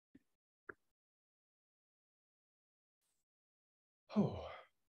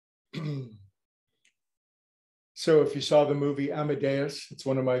So if you saw the movie Amadeus, it's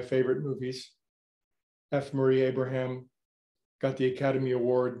one of my favorite movies. F. Murray Abraham got the Academy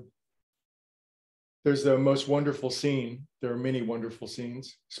Award. There's the most wonderful scene. There are many wonderful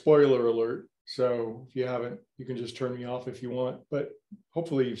scenes. Spoiler alert. So if you haven't, you can just turn me off if you want, but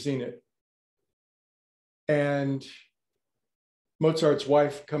hopefully you've seen it. And Mozart's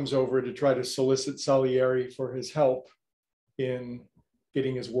wife comes over to try to solicit Salieri for his help in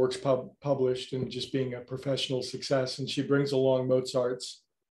getting his works published and just being a professional success. And she brings along Mozart's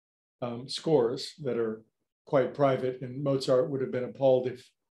scores that are quite private. And Mozart would have been appalled if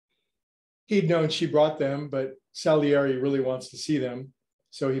he'd known she brought them, but Salieri really wants to see them.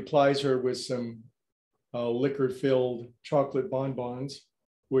 So he plies her with some liquor-filled chocolate bonbons,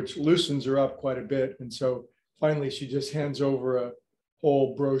 which loosens her up quite a bit. And so finally, she just hands over a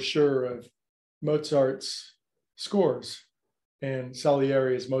whole brochure of Mozart's scores. And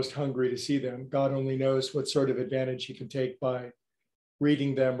Salieri is most hungry to see them. God only knows what sort of advantage he can take by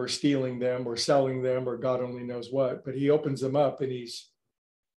reading them or stealing them or selling them, or God only knows what. But he opens them up, and he's,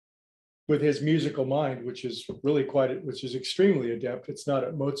 with his musical mind, which is extremely adept. It's not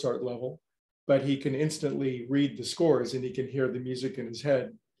at Mozart level, but he can instantly read the scores and he can hear the music in his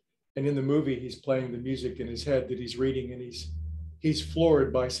head. And in the movie, he's playing the music in his head that he's reading, and he's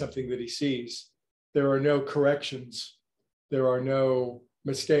floored by something that he sees. There are no corrections. There are no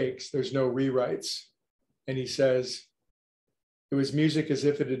mistakes. There's no rewrites. And he says, it was music as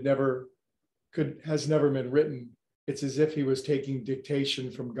if it has never been written. It's as if he was taking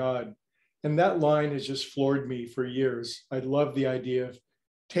dictation from God. And that line has just floored me for years. I love the idea of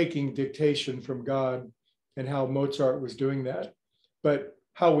taking dictation from God and how Mozart was doing that, but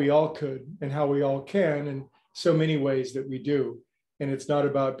how we all could and how we all can in so many ways that we do. And it's not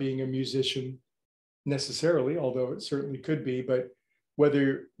about being a musician necessarily, although it certainly could be, but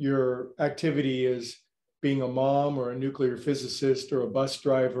whether your activity is being a mom or a nuclear physicist or a bus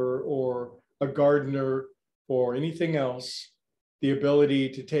driver or a gardener or anything else, the ability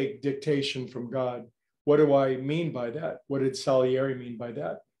to take dictation from God. What do I mean by that? What did Salieri mean by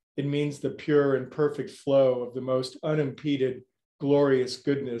that? It means the pure and perfect flow of the most unimpeded, glorious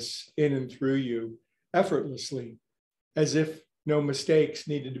goodness in and through you effortlessly, as if no mistakes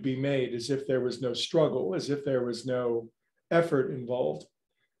needed to be made, as if there was no struggle, as if there was no effort involved.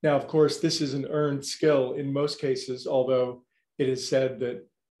 Now, of course, this is an earned skill in most cases, although it is said that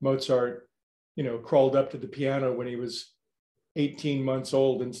Mozart, crawled up to the piano when he was 18 months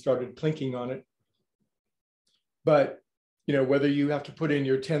old and started plinking on it. But, whether you have to put in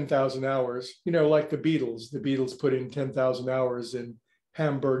your 10,000 hours, like the Beatles put in 10,000 hours in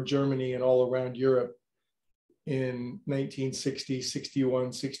Hamburg, Germany, and all around Europe in 1960,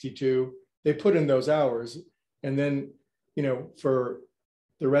 61, 62. They put in those hours. And then, for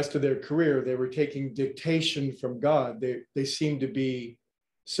the rest of their career, they were taking dictation from God. They seem to be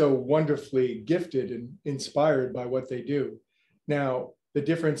so wonderfully gifted and inspired by what they do. Now, the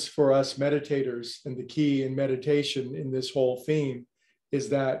difference for us meditators and the key in meditation in this whole theme is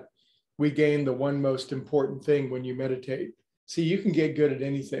that we gain the one most important thing when you meditate. See, you can get good at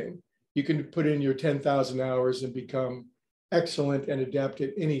anything. You can put in your 10,000 hours and become excellent and adept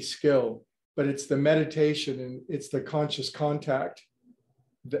at any skill, but it's the meditation and it's the conscious contact.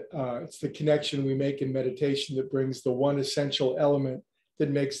 It's the connection we make in meditation that brings the one essential element that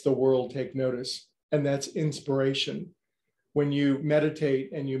makes the world take notice, and that's inspiration. When you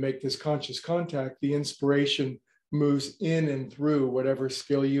meditate and you make this conscious contact, the inspiration moves in and through whatever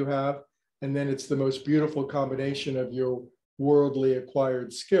skill you have, and then it's the most beautiful combination of your worldly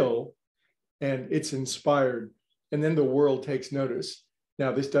acquired skill, and it's inspired, and then the world takes notice.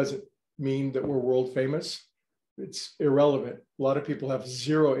 Now, this doesn't mean that we're world famous. It's irrelevant. A lot of people have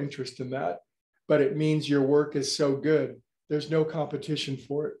zero interest in that, but it means your work is so good. There's no competition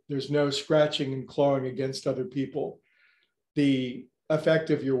for it. There's no scratching and clawing against other people. The effect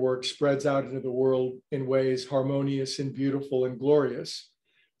of your work spreads out into the world in ways harmonious and beautiful and glorious.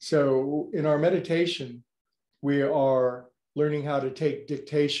 So in our meditation, we are learning how to take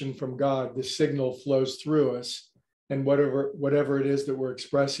dictation from God. The signal flows through us, and whatever it is that we're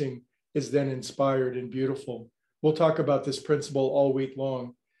expressing is then inspired and beautiful. We'll talk about this principle all week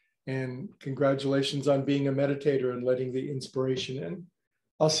long. And congratulations on being a meditator and letting the inspiration in.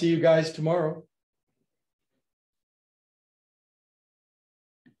 I'll see you guys tomorrow.